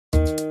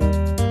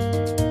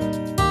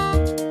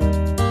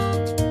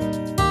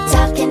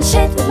Talking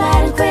shit with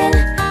Matt and Quinn.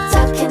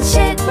 Talking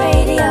shit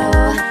radio.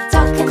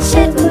 Talking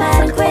shit with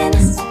Matt and Quinn.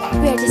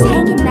 We're just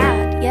hanging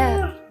out,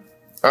 yeah.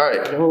 All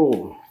right.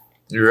 Oh.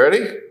 You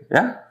ready?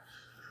 Yeah.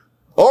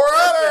 All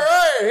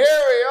right.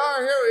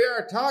 Here we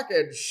are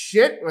talking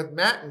shit with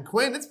Matt and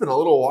Quinn. It's been a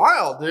little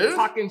while, dude.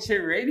 Talking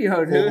shit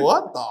radio, dude.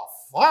 What the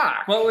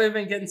fuck? Well, we've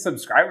been getting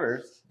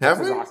subscribers. Have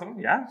Which is we? awesome.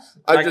 Yeah.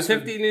 I've Like just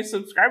 50 new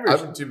subscribers.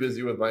 I've been too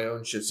busy with my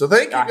own shit. So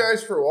thank you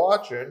guys for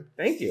watching.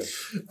 Thank you.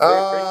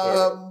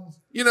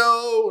 You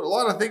know, a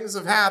lot of things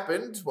have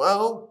happened.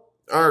 Well,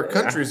 our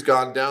country's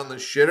gone down the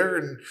shitter,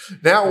 and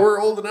now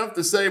we're old enough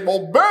to say,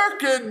 well,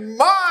 back in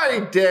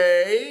my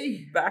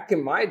day. Back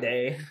in my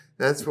day.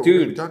 That's what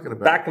Dude, we're talking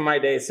about. Back in my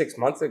day, 6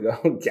 months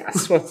ago,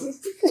 gas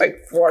was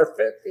like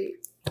 $4.50.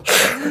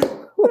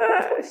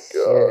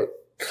 God.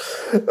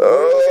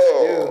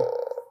 Oh.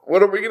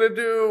 What are we going to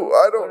do?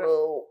 I don't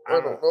know. I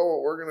don't know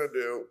what we're going to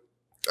do.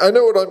 I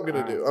know what I'm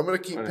going to do. I'm going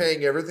to keep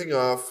paying everything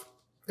off,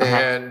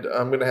 and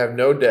I'm going to have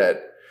no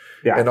debt.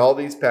 Yeah. And all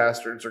these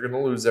bastards are going to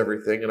lose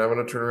everything, and I'm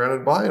going to turn around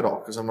and buy it all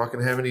because I'm not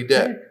going to have any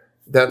debt.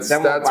 That's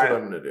what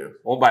I'm going to do.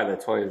 We'll buy the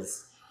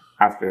toys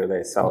after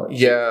they sell it.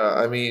 Yeah,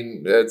 I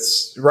mean,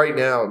 it's right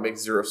now it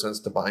makes 0 cents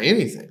to buy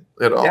anything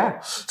at all.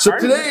 Yeah. So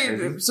today,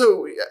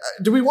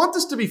 do we want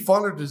this to be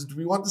fun or do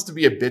we want this to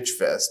be a bitch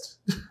fest?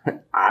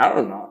 I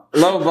don't know. A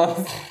little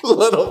both. A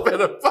little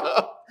bit of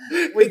both.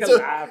 We could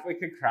laugh. We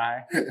could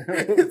cry.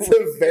 It's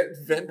a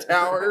vent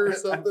tower or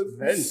something.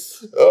 Vent.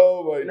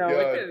 Oh my No, god!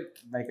 we could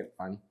make it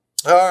fun.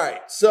 All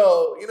right,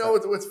 so you know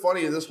what's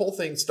funny is this whole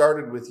thing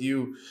started with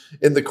you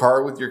in the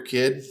car with your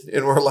kid,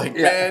 and we're like,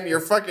 man, you're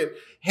fucking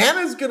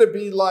Hannah's gonna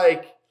be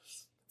like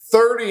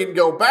 30 and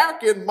go,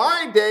 back in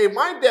my day,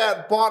 my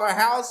dad bought a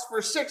house for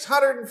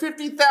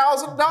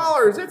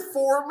 $650,000. It's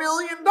 $4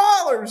 million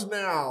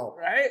now,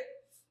 right?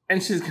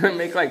 And she's gonna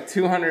make like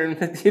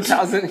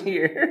 $250,000 a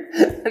year,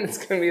 and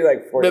it's gonna be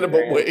like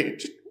minimum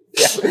wage.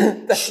 Yeah,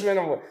 that's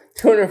minimum.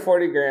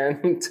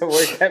 $240,000 to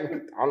work at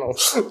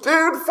McDonald's.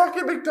 Dude,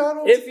 fucking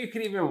McDonald's. If you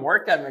could even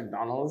work at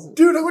McDonald's.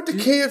 Dude, I went to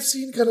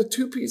KFC and got a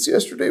 2-piece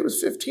yesterday. It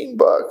was $15.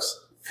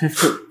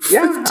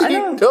 Yeah,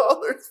 $15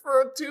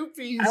 for a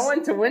 2-piece. I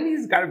went to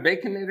Wendy's, got a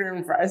Baconator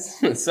and fries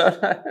and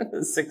soda. It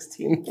was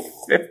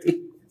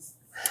 $16.50.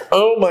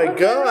 Oh my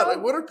god!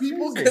 Like, what are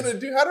people gonna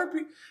do?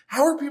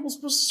 How are people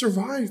supposed to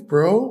survive,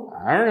 bro?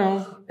 I don't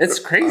know. It's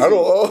crazy. I don't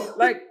know.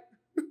 Like,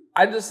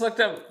 I just looked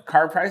up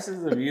car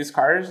prices of used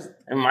cars,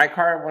 and my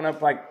car went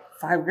up like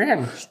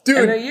 $5,000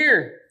 in a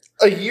year.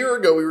 A year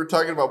ago, we were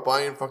talking about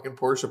buying fucking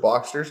Porsche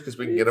Boxsters because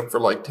we can get them for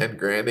like $10,000,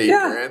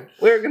 $8,000.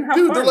 We were gonna have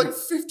Dude, fun. they're like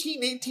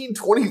 $15,000, $18,000,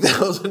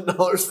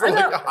 $20,000 for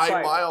like a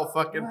high mile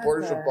fucking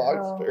Porsche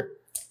Boxster.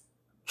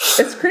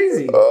 It's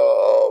crazy.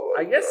 Oh,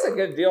 I guess a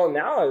good deal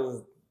now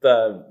is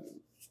the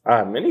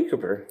Mini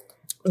Cooper.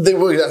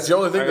 That's the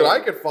only thing that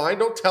I could find.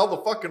 Don't tell the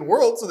fucking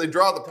world, so they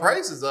draw the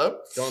prices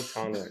up. Don't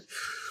tell me.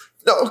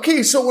 No,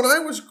 okay, so when I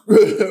was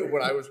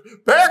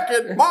back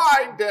in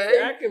my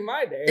day,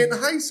 in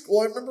high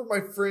school, I remember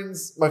my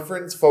friends'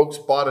 folks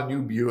bought a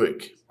new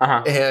Buick,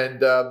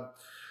 and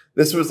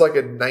this was like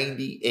a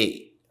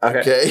 '98.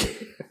 Okay?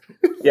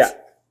 Yeah,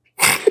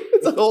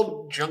 it's an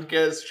old junk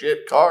ass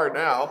shit car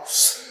now,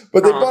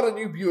 but they bought a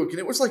new Buick, and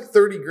it was like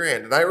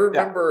 $30,000. And I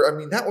remember, I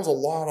mean, that was a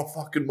lot of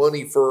fucking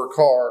money for a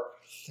car,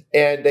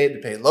 and they had to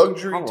pay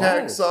luxury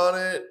tax on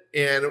it,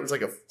 and it was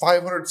like a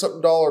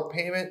 $500-something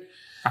payment.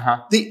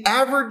 The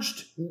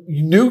average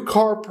new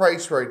car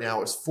price right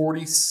now is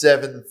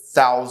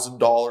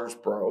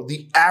 $47,000, bro.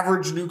 The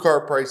average new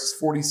car price is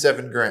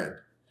 $47,000.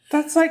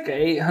 That's like an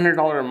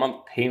 $800 a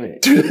month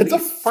payment. Dude,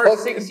 that's for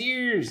 6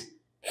 years.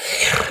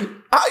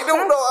 I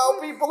don't know how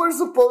people are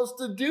supposed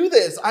to do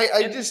this.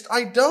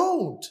 I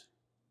don't.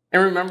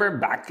 And remember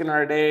back in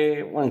our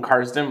day when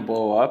cars didn't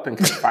blow up and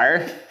catch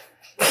fire?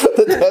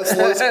 The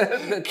Teslas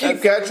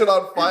keep catching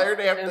on fire.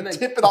 They have to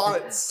tip it on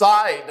its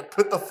side to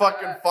put the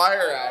fucking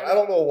fire out. I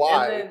don't know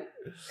why.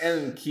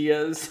 And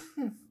Kias.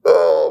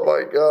 Oh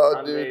my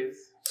god, dude.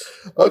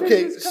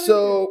 Okay,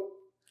 so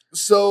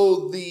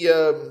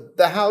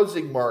the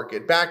housing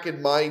market back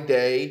in my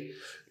day,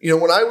 you know,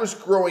 when I was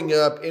growing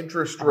up,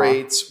 interest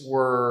rates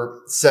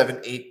were 7,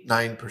 8,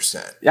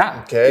 9%.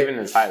 Yeah. Okay. Even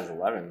as high as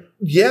 11.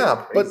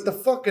 Yeah, but the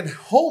fucking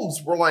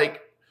homes were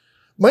like.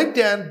 My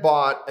dad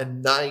bought a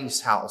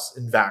nice house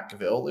in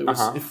Vacaville. It was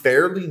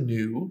fairly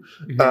new,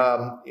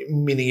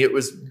 meaning it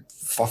was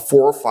 4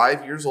 or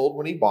 5 years old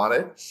when he bought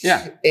it.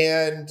 Yeah.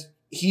 And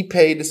he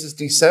paid, this is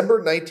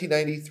December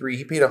 1993,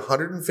 he paid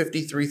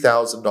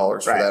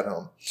 $153,000 for that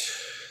home.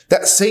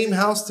 That same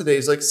house today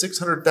is like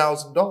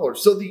 $600,000.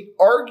 So the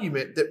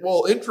argument that,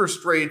 well,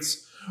 interest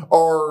rates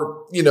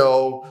are,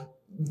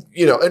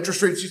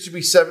 interest rates used to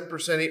be 7%,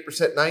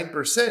 8%,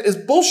 9% is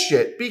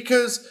bullshit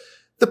because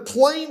the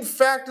plain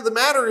fact of the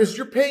matter is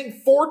you're paying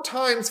 4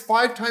 times,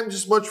 5 times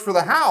as much for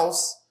the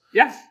house.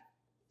 Yeah.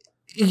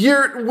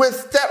 You're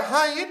with that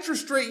high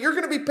interest rate, you're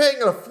going to be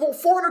paying a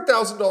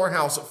 $400,000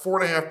 house at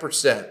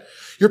 4.5%.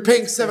 You're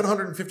paying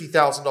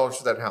 $750,000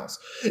 for that house.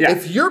 Yeah.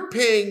 If you're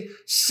paying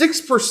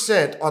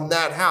 6% on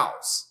that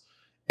house,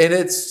 and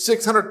it's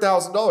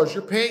 $600,000,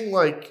 you're paying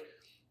like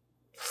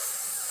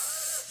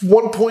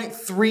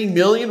 1.3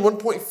 million,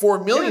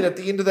 1.4 million at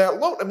the end of that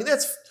loan. I mean,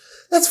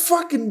 that's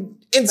fucking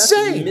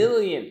insane.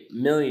 That's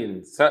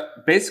millions. So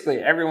basically,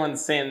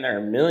 everyone's saying they're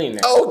a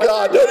millionaire. Oh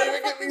God! Don't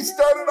even get me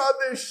started on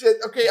this shit.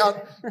 Okay,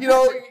 you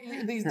know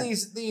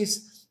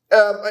these.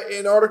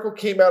 An article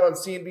came out on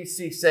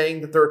CNBC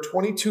saying that there are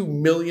 22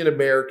 million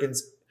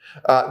Americans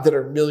that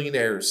are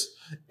millionaires,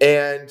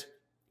 and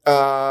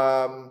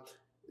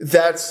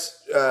that's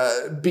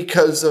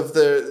because of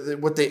the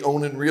what they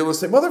own in real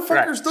estate. Motherfuckers,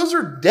 right. Those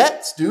are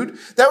debts, dude.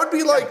 That would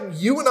be like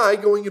you and I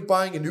going and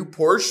buying a new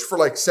Porsche for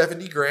like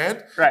 70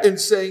 grand right. and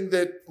saying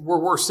that we're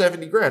worth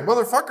 70 grand.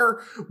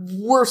 Motherfucker,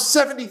 we're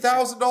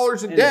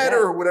 $70,000 in debt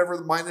or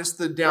whatever minus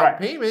the down right.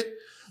 payment,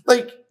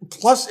 like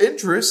plus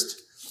interest.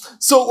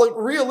 So, like,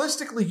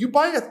 realistically, you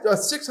buy a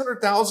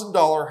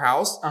 $600,000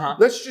 house.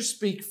 Let's just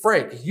speak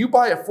frank. You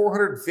buy a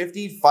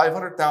 $450,000,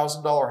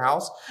 $500,000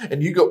 house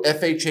and you go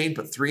FHA and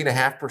put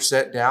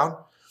 3.5% down.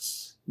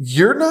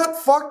 You're not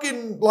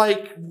fucking,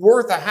 like,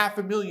 worth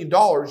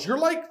 $500,000. You're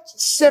like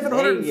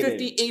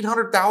 $750,000,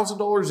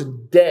 $800,000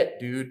 in debt,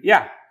 dude.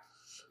 Yeah.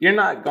 You're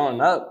not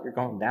going up. You're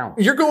going down.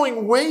 You're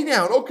going way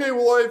down. Okay,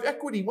 well, I have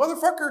equity.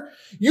 Motherfucker,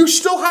 you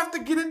still have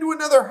to get into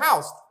another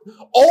house.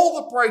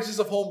 All the prices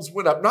of homes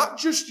went up, not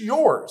just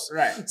yours.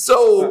 Right.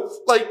 So,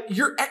 like,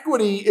 your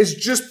equity is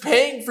just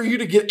paying for you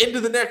to get into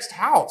the next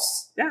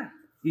house. Yeah.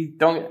 You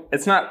don't,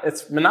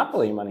 it's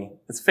monopoly money.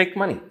 It's fake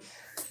money.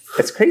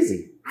 It's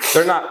crazy.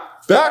 They're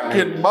not. Back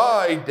in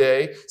my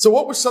day. So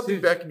what was something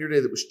back in your day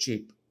that was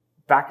cheap?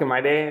 Back in my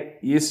day,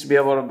 you used to be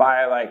able to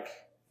buy, like,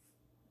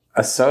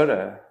 a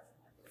soda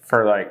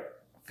for like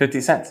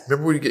 50 cents.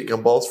 Remember when you get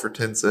gumballs for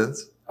 10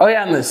 cents? Oh,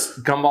 yeah, and this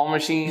gumball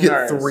machine. You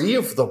get 3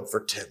 of them for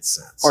 10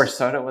 cents. Or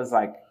soda was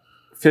like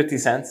 50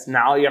 cents.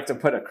 Now you have to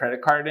put a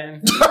credit card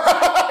in. You're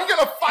going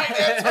to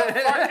finance a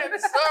fucking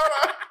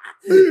soda.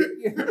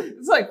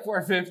 It's like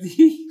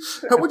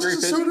 $4.50. How much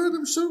is a soda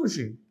in the soda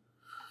machine?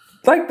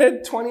 Like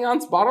the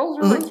 20-ounce bottles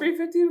are like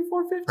 $3.50 to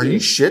 $4.50. Are you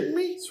shitting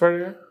me? Swear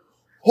to God.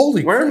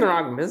 Holy We're in the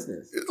wrong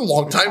business. It's a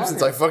long time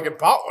since I fucking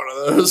bought one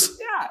of those.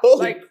 Yeah. Holy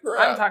like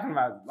crap. I'm talking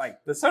about like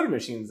the soda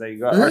machines that you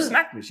go or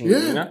snack machines,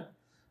 you know?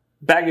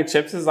 Bag of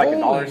chips is like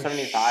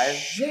 $1.75.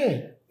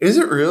 Shit. Is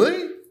it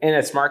really? And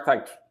it's marked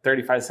like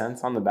 35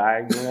 cents on the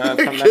bag, you know,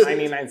 from the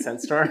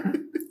 99-cent store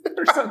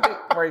or something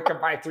where you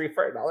can buy 3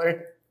 for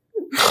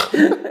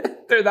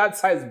 $1. They're that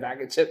size bag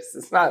of chips.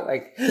 It's not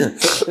like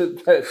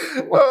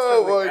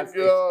oh my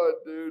God,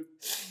 dude.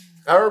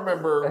 I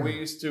remember we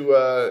used to,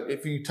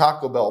 if you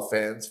Taco Bell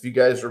fans, if you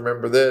guys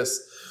remember this,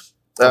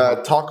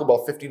 Taco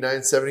Bell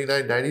 59,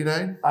 79,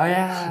 99. Oh,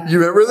 yeah. You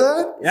remember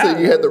that? Yeah. So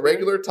you had the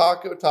regular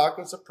taco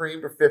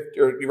Supreme for 50,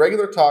 or the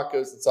regular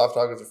tacos and soft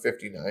tacos were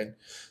 59.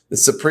 The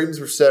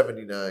Supremes were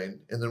 79.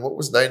 And then what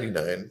was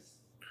 99?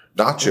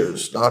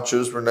 Nachos.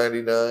 Nachos were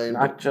 99.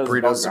 Nachos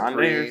Burrito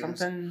Supreme or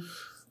something.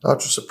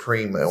 Nacho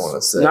Supreme, I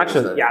want to say.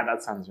 Nachos, yeah,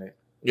 that sounds right.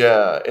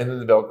 Yeah, and then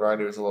the Bell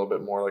Grinder was a little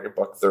bit more like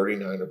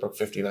 $1.39 or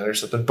 $1.59 or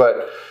something.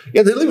 But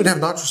yeah, they don't even have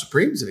Nacho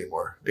Supremes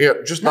anymore. Yeah,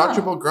 just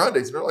Nacho Bell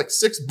Grandes, and they're like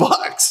 $6.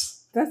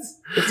 That's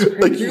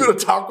like you go to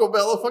Taco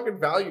Bell, a fucking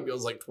value meal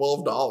is like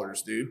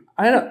 $12, dude.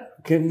 I know,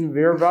 getting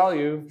your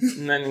value,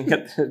 and then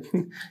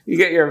you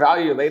get your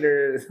value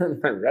later in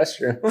the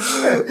restroom.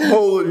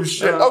 Holy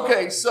shit!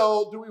 Okay,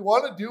 so do we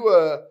want to do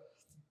a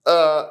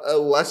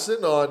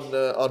lesson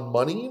on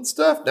money and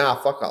stuff? Nah,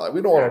 fuck all that.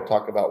 We don't want to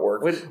talk about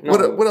work.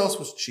 What else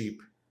was cheap?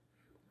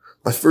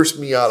 My first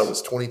Miata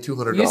was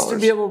 $2,200. You used to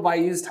be able to buy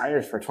used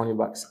tires for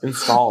 $20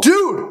 installed.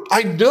 Dude,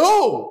 I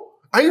know.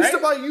 I used to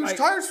buy used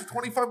tires for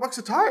 $25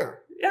 a tire.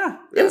 Yeah,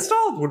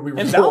 installed. When we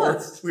were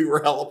poor, we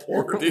were hella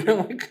poor, dude.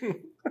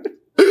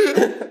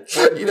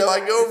 You know, I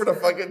go over to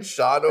fucking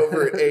Sean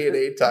over at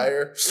A&A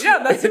Tire. Yeah,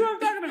 that's what I'm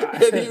talking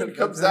about. And he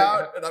comes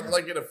out, and I'm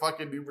like in a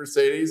fucking new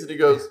Mercedes, and he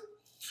goes,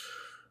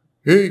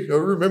 "Hey, I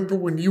remember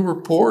when you were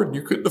poor and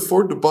you couldn't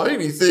afford to buy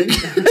anything."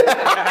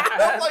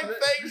 I'm like,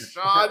 "Thanks,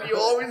 Sean. You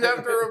always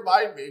have to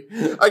remind me."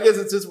 I guess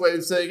it's his way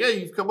of saying, "Hey,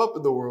 you've come up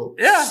in the world."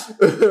 Yeah,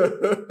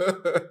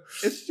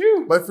 it's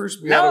true. My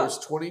first Miata was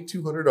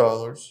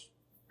 $2,200.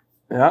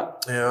 Yeah.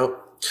 Yeah.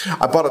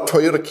 I bought a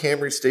Toyota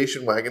Camry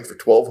station wagon for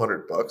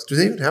 $1,200. Do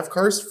they even have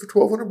cars for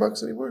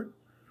 $1,200 anymore?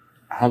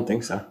 I don't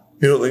think so.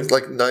 You know,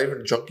 like not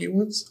even junky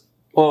ones.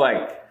 Well,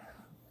 like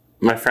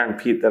my friend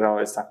Pete that I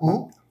always talk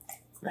about,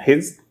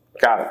 he's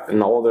got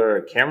an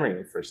older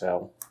Camry for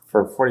sale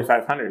for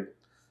 $4,500.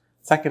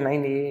 It's like a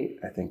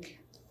 98, I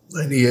think.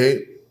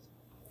 98.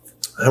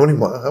 How many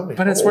miles?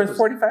 But it's worth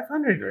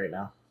 $4,500 right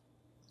now.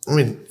 I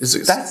mean, it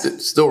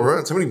still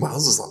runs? How many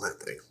miles is on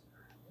that thing?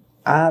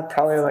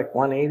 Probably like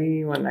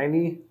 180,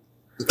 190.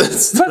 But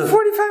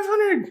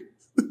 $4,500.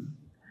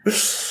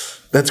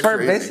 That's for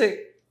crazy.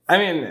 Basic. I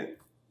mean,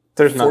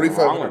 there's nothing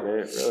wrong with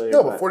it, really.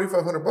 No, but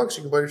 $4,500,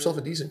 you can buy yourself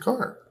a decent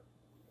car.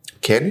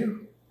 Can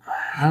you?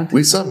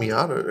 We saw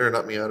Miata, or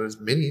not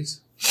Miatas, Minis.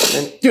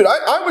 Dude,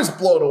 I was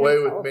blown away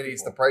with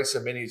Minis, the price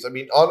of Minis. I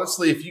mean,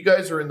 honestly, if you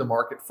guys are in the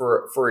market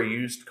for a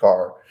used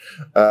car,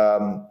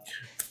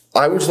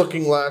 I was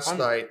looking last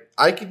night.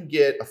 I can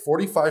get a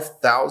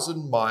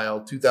 45,000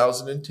 mile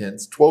 2010.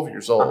 It's 12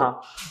 years old,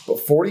 but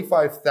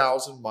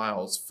 45,000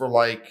 miles for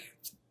like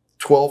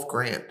 12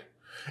 grand.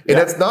 And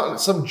that's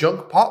not some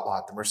junk pot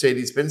lot. The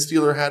Mercedes-Benz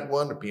dealer had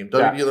one. The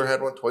BMW dealer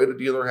had one. Toyota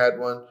dealer had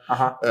one.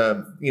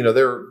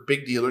 They're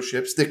big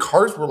dealerships. The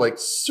cars were like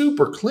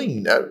super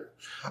clean.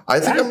 I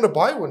think I'm going to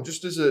buy one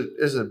just as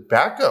a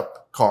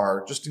backup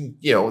car, just in,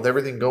 with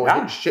everything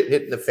going, shit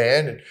hitting the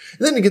fan, and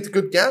then you get the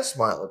good gas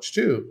mileage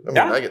too. I mean,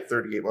 I get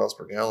 38 miles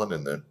per gallon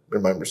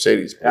in my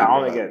Mercedes. Yeah, I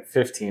only get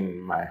 15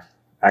 in my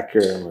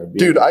Acura and my B.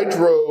 Dude, I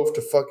drove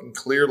to fucking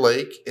Clear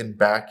Lake and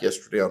back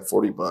yesterday on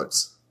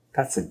 $40.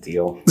 That's a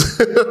deal.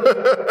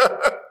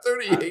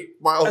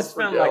 38 miles I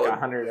spend like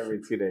 100 every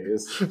 2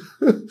 days.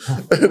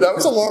 That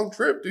was a long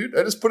trip, dude.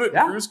 I just put it in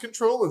cruise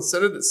control and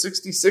set it at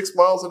 66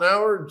 miles an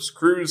hour and just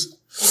cruise.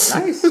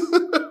 Nice.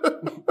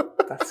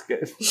 That's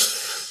good.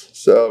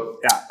 So,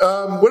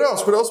 what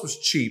else? What else was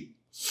cheap?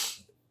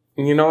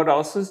 You know what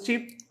else was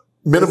cheap?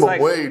 Minimum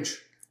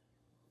wage.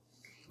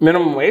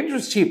 Minimum wage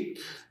was cheap.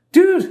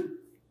 Dude,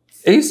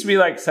 it used to be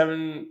like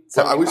 $7.75.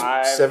 I was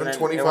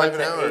 $7.25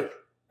 an hour.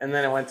 And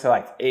then it went to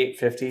like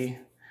 $8.50,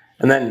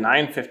 and then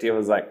 $9.50. It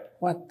was like,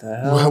 what the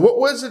hell? What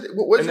was it?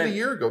 What was it a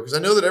year ago? Because I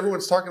know that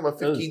everyone's talking about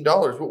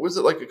 $15. What was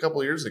it like a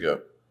couple of years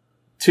ago?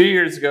 2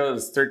 years ago it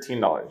was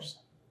 $13 or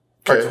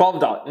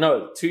 $12.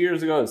 No, 2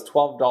 years ago it was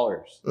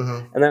 $12,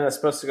 and then it's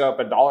supposed to go up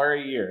 $1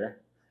 a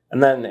year,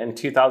 and then in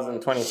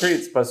 2023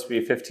 it's supposed to be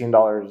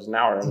 $15 an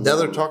hour. Now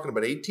they're talking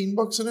about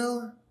 $18 an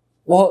hour.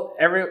 Well,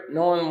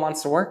 no one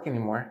wants to work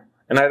anymore,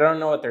 and I don't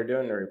know what they're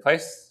doing to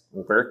replace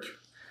work,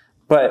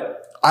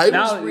 but.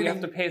 Now you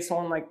have to pay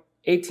someone like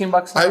 $18 an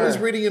hour. I was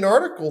reading an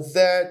article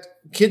that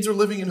kids are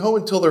living at home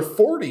until they're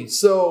 40.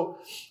 So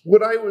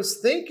what I was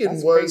thinking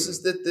is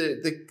that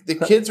the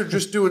kids are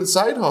just doing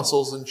side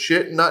hustles and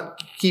shit and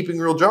not keeping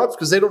real jobs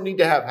because they don't need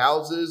to have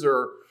houses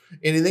or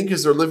anything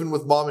because they're living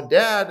with mom and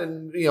dad.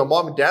 And,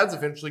 mom and dad's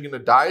eventually going to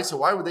die. So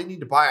why would they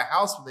need to buy a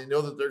house when they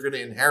know that they're going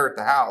to inherit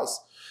the house?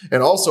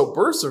 And also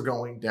births are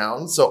going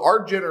down. So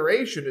our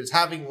generation is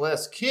having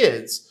less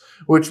kids,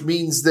 which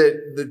means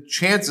that the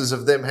chances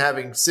of them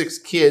having 6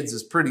 kids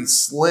is pretty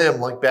slim,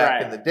 like back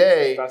in the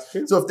day. That's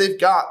true. So if they've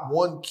got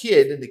one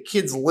kid and the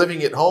kid's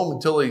living at home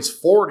until he's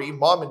 40,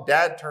 mom and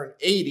dad turn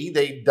 80,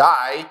 they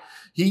die.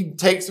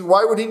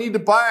 Why would he need to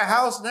buy a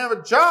house and have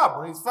a job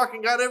when he's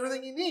fucking got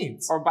everything he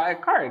needs? Or buy a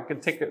car. You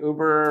could take an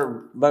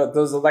Uber,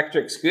 those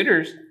electric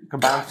scooters, you could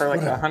buy them for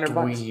like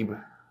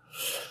 $100.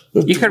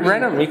 You could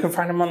rent them. You can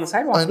find them on the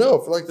sidewalk. I know,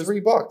 for like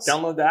 $3.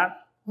 Download the app.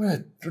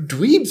 What?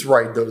 Dweebs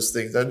ride those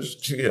things. I'm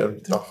just,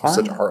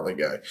 such a Harley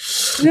guy.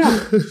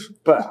 Yeah.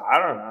 But I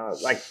don't know.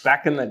 Like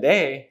back in the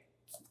day,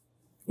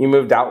 you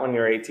moved out when you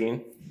were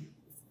 18.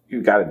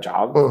 You got a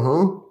job.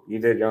 You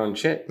did your own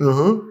shit.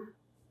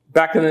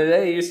 Back in the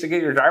day, you used to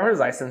get your driver's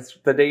license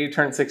the day you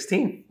turned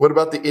 16. What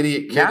about the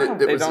idiot kid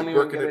that was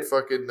working at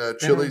fucking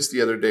Chili's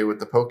the other day with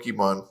the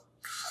Pokemon?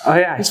 Oh,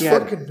 yeah. He's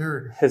fucking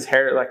nerd. His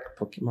hair like a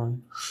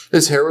Pokemon.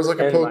 His hair was like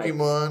a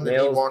Pokemon.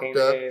 And he walked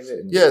up.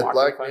 Yeah,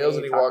 black nails.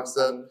 And he walks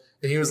up.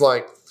 And he was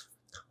like,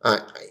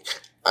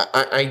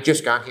 I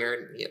just got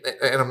here.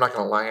 And I'm not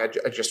going to lie.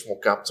 I just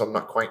woke up. So I'm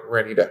not quite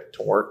ready to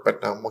work.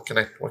 But what can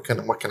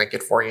I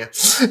get for you?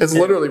 It's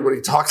literally what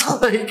he talks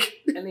like.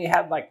 And he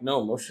had like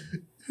no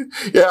emotion.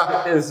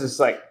 Yeah. It was just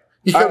like.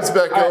 He comes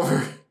back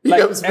over. He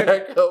comes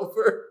back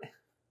over.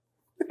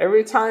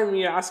 Every time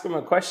you ask him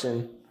a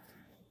question,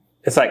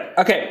 it's like,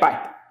 okay,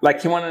 bye.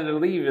 Like he wanted to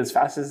leave as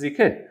fast as he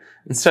could.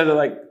 Instead of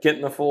like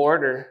getting the full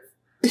order.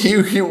 He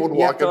would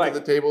walk up to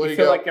the table and you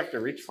feel like you have to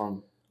reach for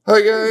him. Hi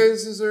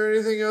guys, is there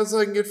anything else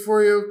I can get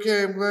for you?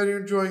 Okay, I'm glad you're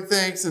enjoying.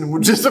 Thanks. And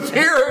would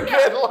disappear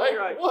again.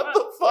 Like, what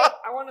the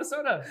fuck? I want a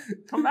soda.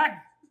 Come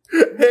back.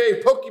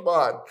 Hey,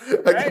 Pokemon.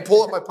 I can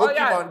pull up my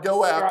Pokemon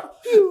Go app.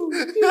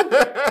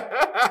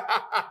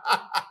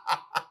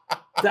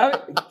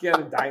 That would get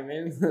a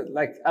diamond.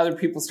 Like other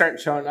people start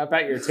showing up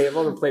at your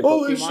table to play Pokemon.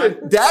 Holy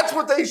shit. That's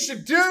what they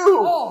should do.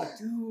 Oh,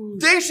 dude.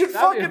 They should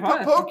fucking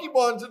put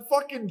Pokemons in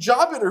fucking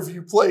job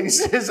interview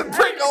places and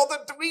bring all the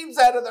dweebs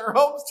out of their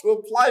homes to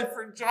apply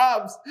for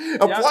jobs.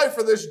 Apply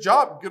for this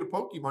job and get a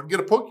Pokemon. Get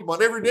a Pokemon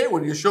every day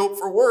when you show up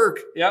for work.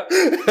 Yep.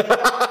 That'd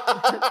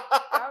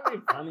be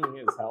funny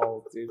as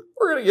hell, dude.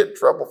 We're going to get in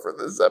trouble for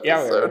this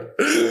episode.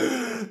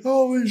 Yeah,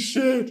 holy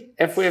shit.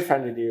 If we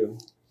offended you.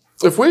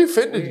 If we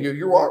offended you,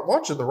 you're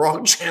watching the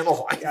wrong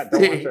channel. Don't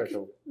watch our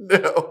show.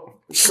 No.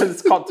 Because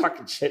it's called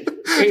Talking Shit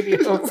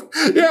Radio.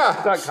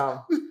 Yeah.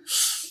 .com.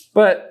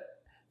 But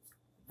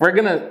we're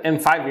going to, in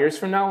 5 years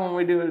from now, when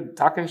we do a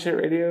Talking Shit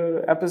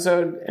Radio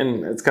episode,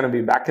 and it's going to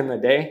be back in the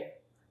day,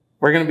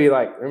 we're going to be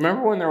like,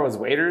 remember when there was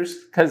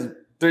waiters? Because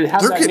they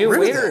have that new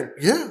waiter.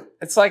 Yeah.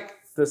 It's like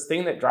this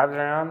thing that drives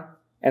around,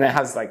 and it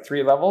has like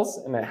 3 levels,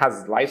 and it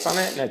has lights on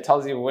it, and it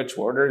tells you which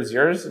order is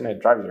yours, and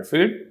it drives your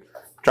food.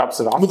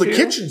 Drops it off. Well, the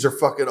kitchens are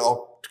fucking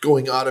all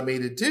going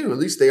automated too. At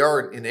least they are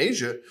in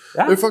Asia.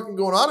 Yeah. They're fucking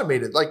going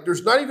automated. Like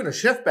there's not even a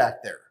chef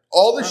back there.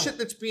 All the shit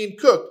that's being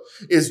cooked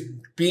is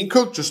being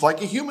cooked just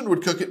like a human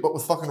would cook it, but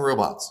with fucking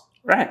robots.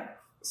 Right.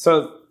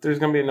 So there's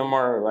gonna be no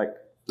more like.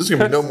 There's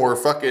gonna be no more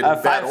fucking a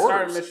bad 5-star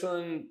orders.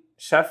 Michelin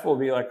chef will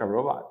be like a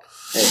robot,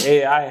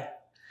 AI.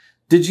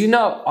 Did you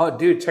know? Oh,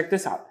 dude, check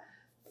this out.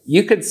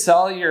 You could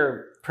sell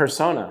your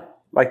persona,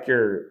 like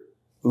your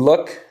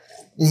look,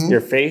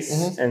 your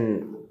face,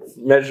 and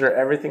measure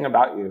everything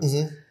about you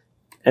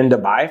in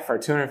Dubai for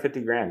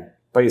 $250,000.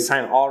 But you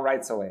sign all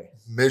rights away.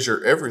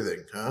 Measure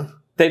everything, huh?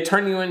 They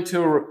turn you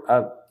into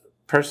a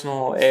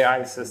personal AI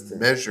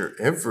assistant. Measure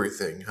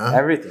everything, huh?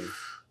 Everything.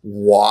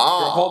 Wow.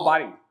 Your whole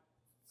body.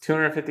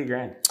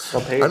 $250,000.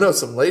 They'll pay you. I know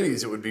some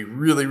ladies that would be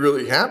really,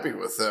 really happy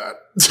with that.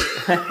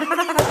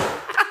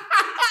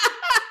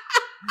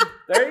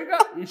 There you go.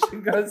 You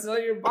should go sell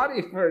your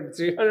body for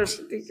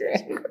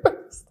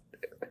 $250,000.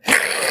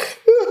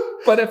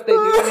 But if they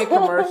do any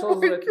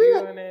commercials with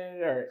you in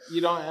it, or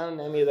you don't own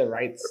any of the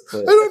rights to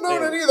it. I don't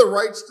own any of the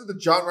rights to the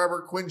John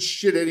Robert Quinn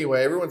shit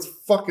anyway. Everyone's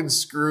fucking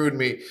screwed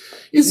me.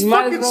 He's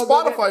fucking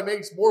Spotify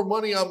makes more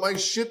money on my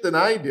shit than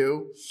I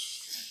do.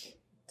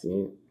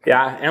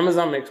 Yeah,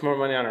 Amazon makes more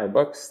money on our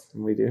books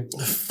than we do.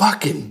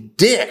 Fucking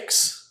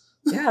dicks.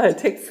 Yeah, they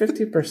take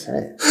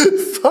 50%.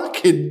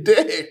 Fucking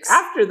dicks.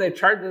 After they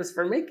charge us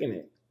for making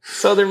it.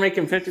 So they're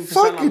making 50%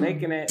 fucking on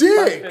making it.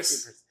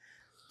 Dicks.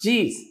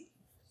 Jeez.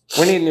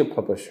 We need new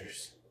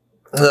publishers.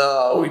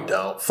 No, we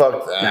don't.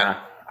 Fuck that.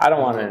 Nah, I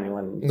don't want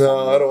anyone.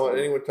 No, I don't want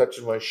anyone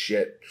touching my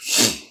shit.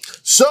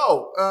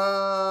 So,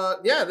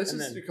 this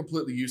is a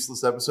completely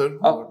useless episode.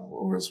 Oh.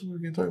 What else were we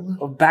going to talk about?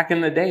 Well, back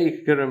in the day, you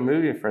could go to a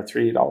movie for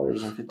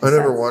 $3.50. I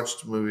never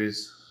watched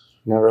movies.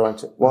 Never went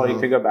to. Well, you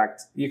could go back.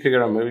 You could go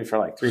to a movie for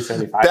like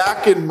 $3.75.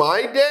 Back in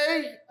my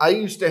day, I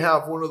used to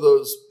have one of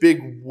those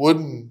big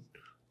wooden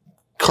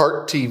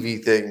cart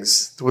TV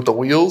things with the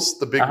wheels,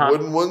 the big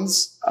wooden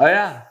ones. Oh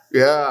yeah,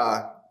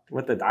 yeah,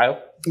 with the dial,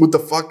 with the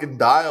fucking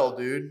dial,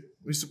 dude.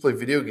 We used to play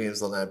video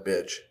games on that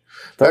bitch.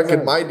 Back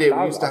in my day,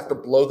 we used to have to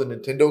blow the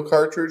Nintendo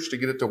cartridge to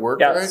get it to work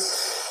right.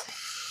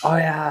 Oh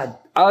yeah.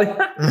 Oh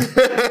yeah.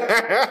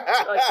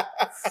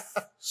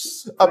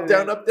 Up,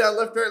 down, left,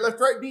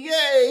 right,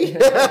 BA.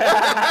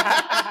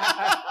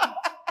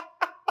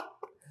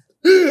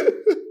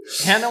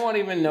 Hannah won't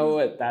even know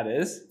what that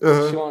is.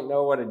 She won't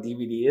know what a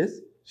DVD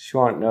is. She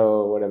won't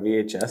know what a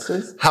VHS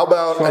is. How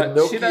about a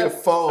Nokia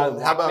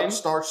phone? How about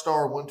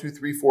star 1 2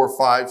 3 4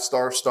 5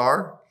 star?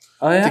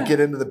 Oh yeah. To get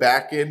into the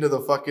back end of the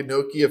fucking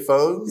Nokia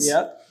phones.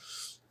 Yep.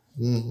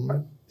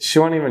 She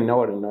won't even know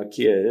what a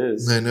Nokia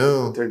is. I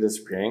know. They're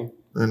disappearing.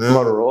 I know.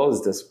 Motorola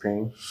is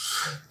disappearing.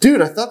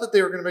 Dude, I thought that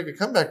they were going to make a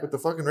comeback with the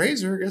fucking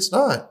Razor. I guess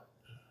not.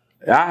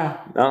 Yeah,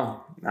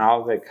 no.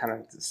 Now they kind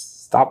of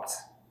stopped.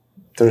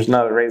 There's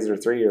not a Razor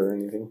 3 or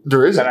anything.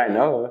 There isn't. That I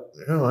know of.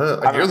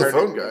 Yeah, you're the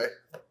phone guy.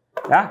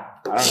 Yeah,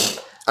 I don't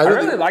know. I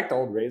really liked the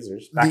old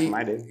Razors back in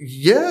my day.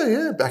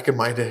 Yeah, back in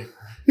my day.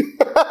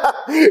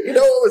 You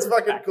know what was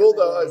fucking cool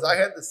though is I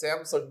had the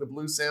Samsung, the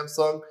blue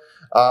Samsung,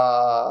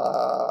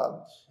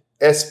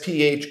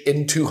 SPH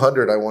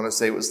N200. I want to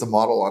say was the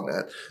model on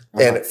that,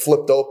 and it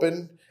flipped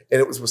open, and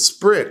it was with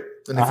Sprint.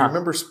 And if you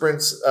remember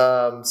Sprint's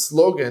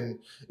slogan,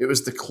 it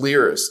was the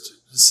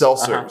clearest cell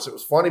service. It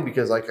was funny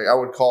because like I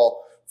would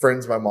call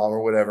friends, my mom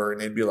or whatever,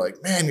 and they'd be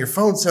like, "Man, your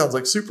phone sounds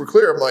like super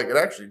clear." I'm like, "It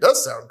actually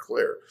does sound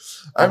clear."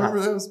 I remember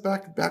that was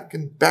back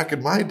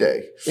in my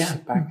day. Yeah,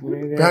 back in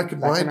my day. Back in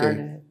my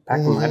day.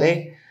 Back in my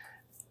day,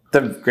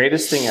 the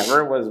greatest thing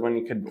ever was when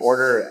you could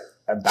order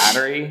a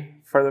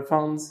battery for the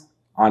phones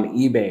on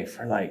eBay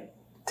for like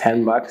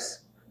 $10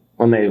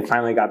 when they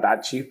finally got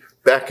that cheap.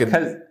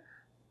 Because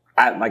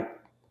at like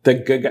the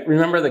good guys,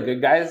 remember the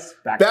Good Guys?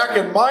 Back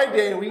in my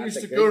day, we used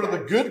to go to the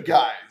Good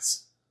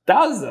Guys. That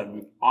was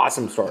an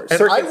awesome store.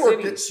 And I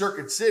worked at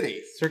Circuit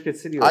City. Circuit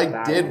City.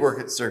 I did work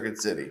at Circuit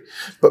City,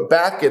 but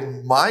back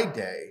in my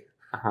day,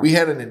 we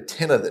had an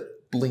antenna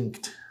that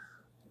blinked.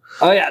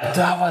 Oh yeah,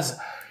 that was.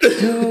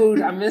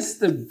 Dude, I missed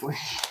the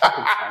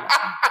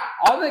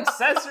all the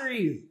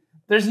accessories.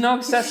 There's no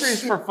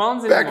accessories for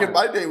phones anymore. Back in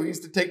my day, we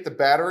used to take the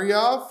battery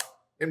off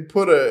and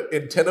put an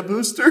antenna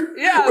booster.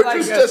 Yeah, which like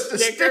was just a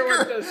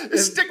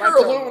sticker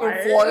aluminum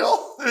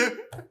foil.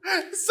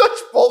 Such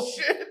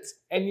bullshit.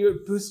 And you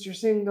would boost your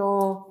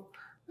signal.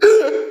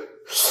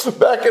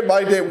 Back in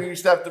my day, we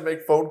used to have to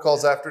make phone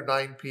calls after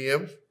 9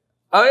 p.m.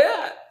 Oh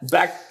yeah,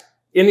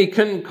 and you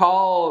couldn't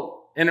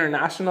call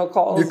international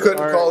calls. You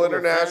couldn't call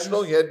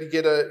international. You had to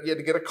get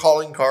a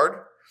calling card.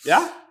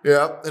 Yeah.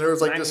 Yeah. And there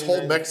was like this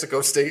whole Mexico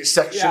State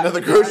section of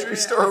the grocery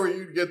store where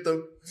you'd get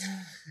them.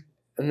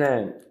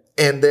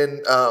 And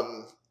then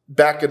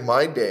back in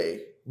my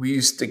day, we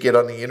used to get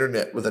on the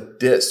internet with a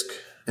disc,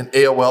 an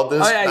AOL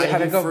disc. Oh yeah, you had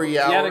to go. Free you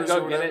hours had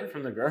to go get it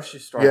from the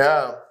grocery store.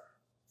 Yeah.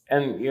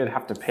 And you'd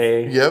have to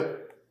pay. Yep.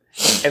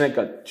 And it'd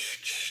go.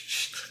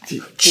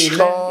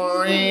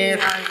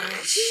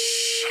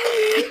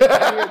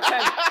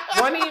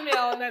 One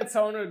email and then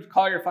someone would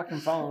call your fucking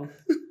phone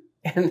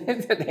and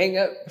then they'd hang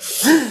up.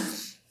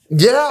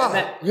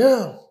 Yeah.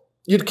 Yeah.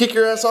 You'd kick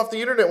your ass off the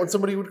internet when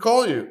somebody would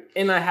call you.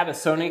 And I had a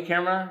Sony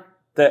camera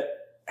that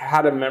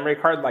had a memory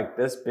card like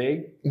this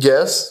big.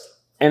 Yes.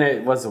 And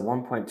it was a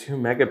 1.2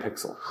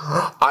 megapixel.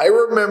 I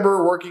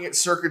remember working at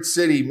Circuit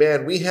City.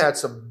 Man, we had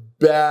some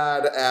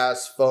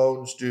badass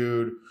phones,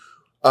 dude.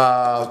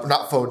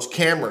 Not phones,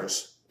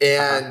 cameras.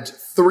 And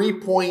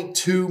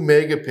 3.2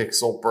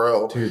 megapixel,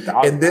 bro. Dude, that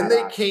was and then badass.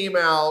 they came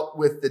out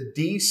with the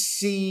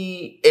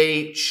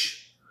DCH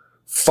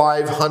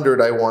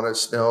 500, I want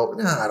to know.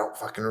 I don't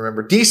fucking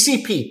remember.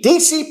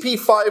 DCP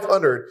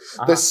 500.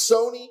 The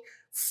Sony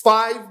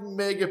 5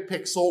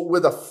 megapixel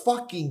with a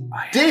fucking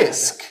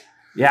disc.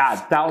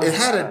 Yeah, that was. It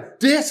had a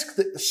disc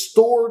that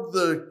stored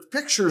the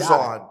pictures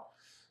on.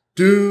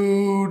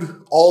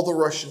 Dude, all the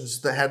Russians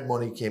that had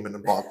money came in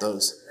and bought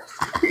those.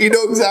 You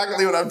know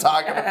exactly what I'm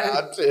talking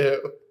about, too.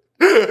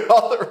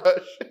 All the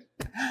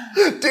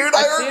Russians. Dude,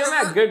 I see them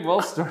at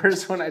Goodwill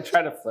stores when I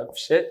try to flip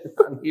shit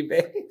on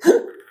eBay.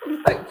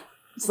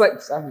 It's like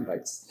 $7.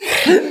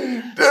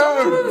 Dude. Some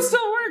of them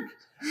still work.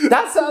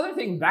 That's the other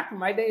thing. Back in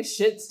my day,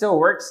 shit still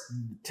works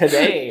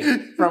today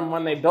from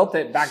when they built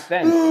it back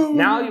then.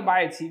 Now you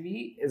buy a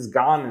TV, it's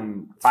gone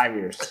in 5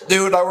 years.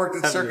 Dude, I worked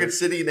at Circuit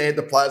City and they had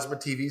the plasma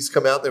TVs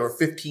come out. They were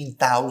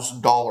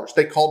 $15,000.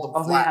 They called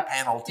them flat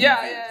panel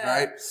TVs,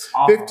 right?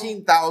 Oh.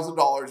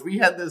 $15,000. We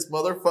had this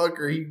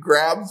motherfucker. He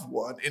grabs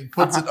one and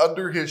puts it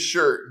under his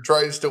shirt and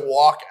tries to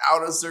walk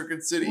out of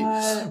Circuit City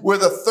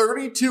with a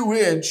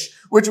 32-inch,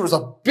 which was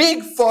a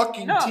big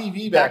fucking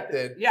TV back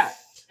then. Yeah.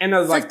 And it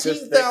was like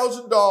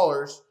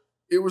 $15,000.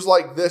 It was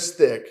like this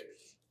thick.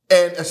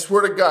 And I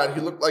swear to God,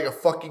 he looked like a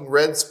fucking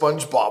red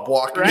SpongeBob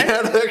walking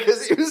out of there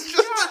because he was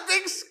just a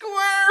big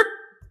square.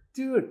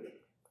 Dude.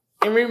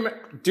 And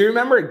do you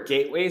remember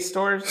Gateway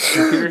stores?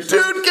 Dude,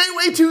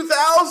 Gateway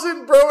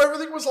 2000, bro.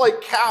 Everything was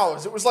like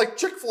cows. It was like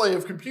Chick-fil-A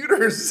of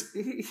computers.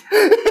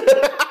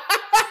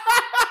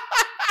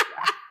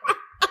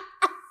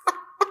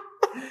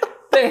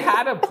 They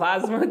had a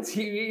plasma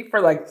TV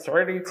for like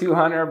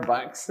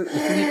 $3,200. You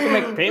can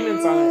make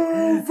payments on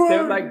it. They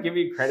would like give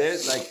you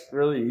credit like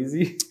really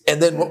easy.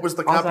 And then what was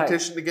the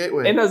competition to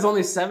Gateway? And it was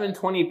only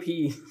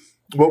 720p.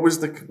 What was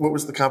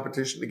the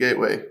competition to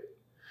Gateway?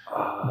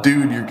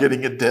 Dude, you're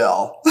getting a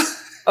Dell.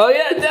 Oh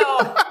yeah,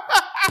 Dell.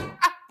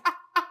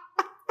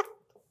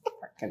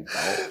 Fucking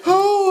Dell.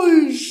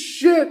 Holy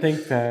shit!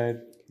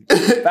 ThinkPad. Back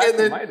and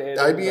then in my day,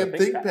 IBM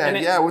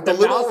ThinkPad, with the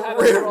little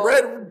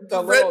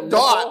red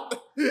dot.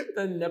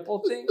 The nipple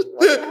thing? What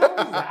the hell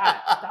was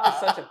that? That was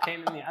such a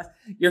pain in the ass.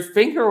 Your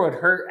finger would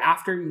hurt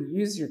after you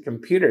use your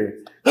computer.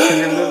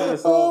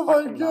 Oh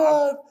my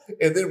God.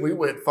 And then we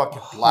went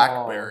fucking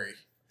BlackBerry.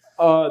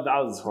 Oh,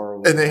 that was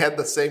horrible. And they had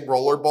the same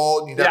roller ball,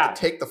 and you'd have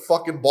to take the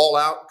fucking ball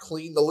out,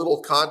 clean the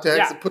little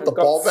contacts, and put the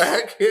ball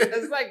back in.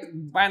 It's like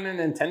buying a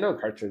Nintendo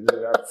cartridge.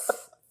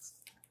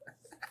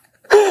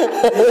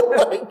 Oh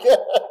my God.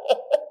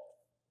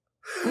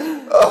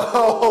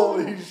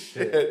 Holy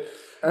shit.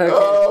 Okay.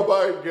 Oh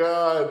my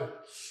God.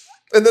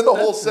 And then the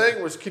whole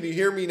saying was, can you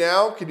hear me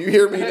now? Can you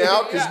hear me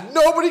now? Because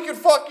nobody can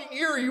fucking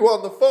hear you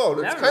on the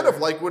phone. It's kind of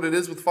like what it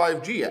is with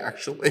 5G,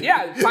 actually.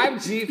 Yeah,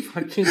 5G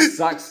fucking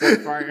sucks so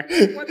far.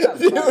 What the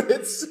Dude, fuck?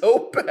 it's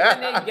so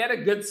bad. Can they get a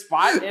good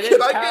spot?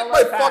 Can I get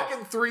my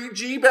fucking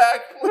 3G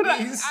back,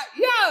 please?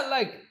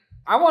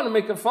 I want to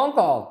make a phone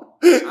call.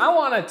 I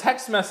want a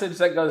text message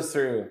that goes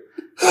through.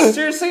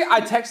 Seriously, I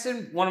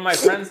texted one of my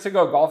friends to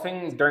go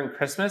golfing during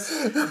Christmas,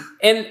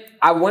 and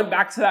I went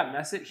back to that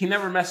message. He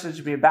never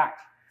messaged me back.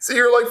 So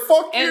you're like,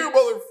 fuck you,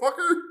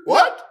 motherfucker.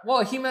 What?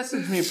 Well, he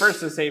messaged me first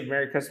to say,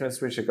 Merry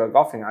Christmas, we should go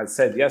golfing. I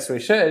said, yes, we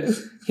should.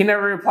 He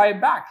never replied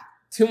back.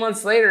 2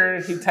 months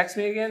later, he texted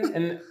me again,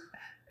 and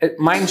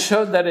mine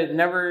showed that it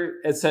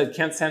said,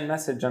 can't send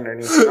message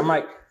underneath. I'm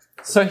like,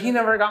 so he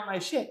never got my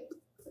shit.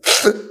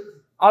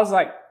 I was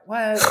like,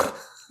 what?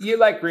 You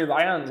like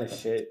rely on this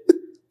shit.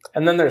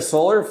 And then there's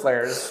solar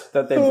flares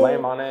that they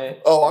blame on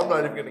it. Oh, I'm not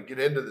even going to get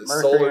into this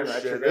solar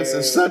shit. This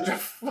is such a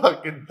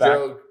fucking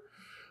joke.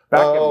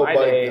 Back in my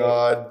day,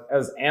 God. It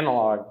was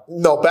analog.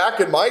 No, back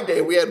in my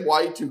day, we had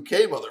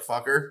Y2K,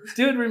 motherfucker.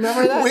 Dude,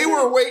 remember that? We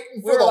were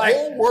waiting for the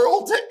whole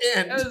world to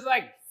end. It was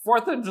like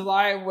 4th of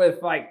July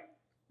with like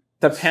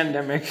the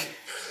pandemic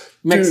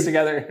mixed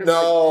together.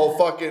 No,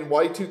 fucking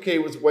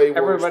Y2K was way worse.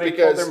 Everybody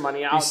pulled their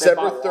money out.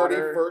 December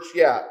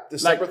 31st,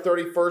 December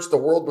 31st, the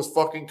world was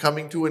fucking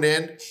coming to an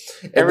end.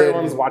 And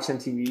everyone's watching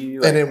TV.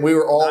 And then we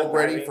were all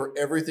ready for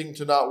everything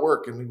to not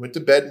work. And we went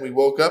to bed and we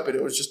woke up and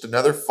it was just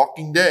another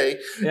fucking day.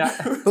 Yeah.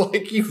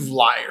 Like, you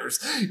liars.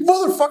 You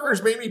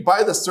motherfuckers made me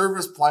buy the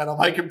service plan on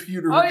my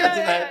computer because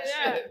of that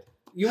shit.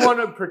 You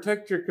want to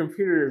protect your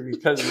computer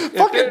because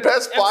fucking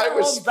Best Buy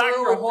was back,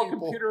 screwing your whole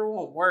people. Computer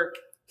won't work.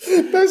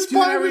 Best Buy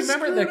I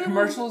remember the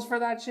commercials for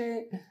that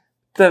shit.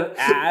 The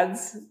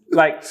ads,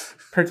 like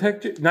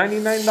protect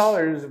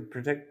 $99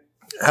 protect.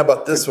 How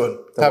about this one?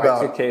 How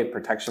about Y2K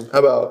protection? How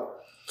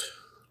about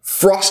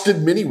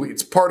frosted mini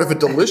wheats, part of a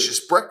delicious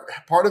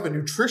part of a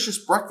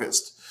nutritious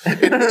breakfast.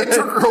 An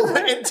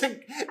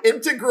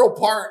integral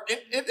part.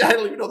 I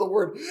don't even know the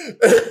word.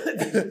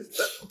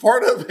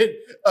 Part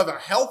of a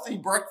healthy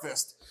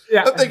breakfast.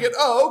 Yeah. I'm thinking,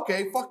 oh,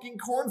 okay, fucking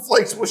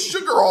cornflakes with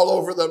sugar all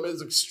over them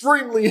is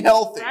extremely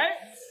healthy. Right?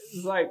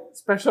 is like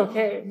Special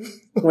K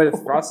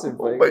with frosted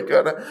Oh flakes. my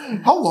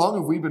god. How long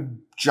have we been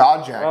jaw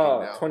jacking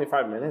now?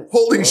 25 minutes.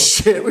 Holy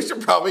shit. We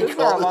should probably This is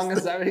call our this.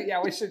 longest ever.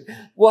 Yeah, we should.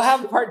 We'll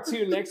have part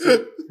 2 next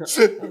week.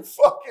 Fucking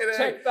A.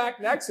 Check back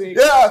next week.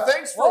 Yeah,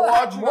 thanks for We'll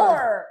have watching.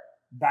 more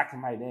back in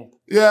my day.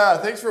 Yeah,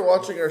 thanks for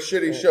watching our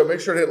shitty show. Make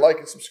sure to hit like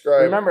and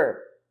subscribe.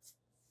 Remember,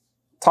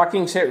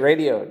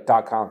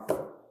 talkingshitradio.com.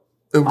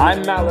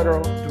 I'm Matt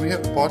Literal. Do we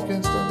have a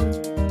podcast on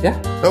there?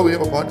 Yeah. Oh, we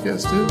have a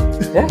podcast too?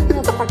 Yeah, we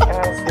have a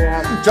podcast. We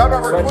have John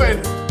Robert Quinn.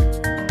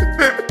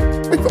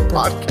 We have a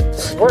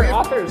podcast. We're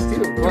authors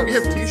too. Do we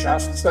have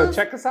t-shirts? So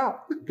check us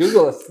out.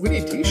 Google us. We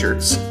need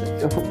t-shirts.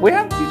 We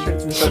have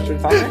t-shirts and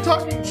sweatshirts on there.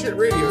 Talking Shit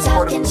Radio is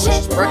part of the Talking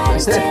Delicious shit with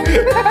Breakfast. Matt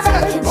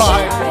and Quinn. Talking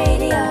Bye.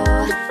 shit radio.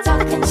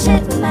 Talking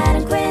shit with Matt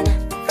and Quinn.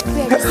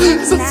 We're just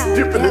It's the hanging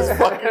out. stupidest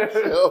fucking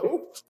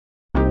show.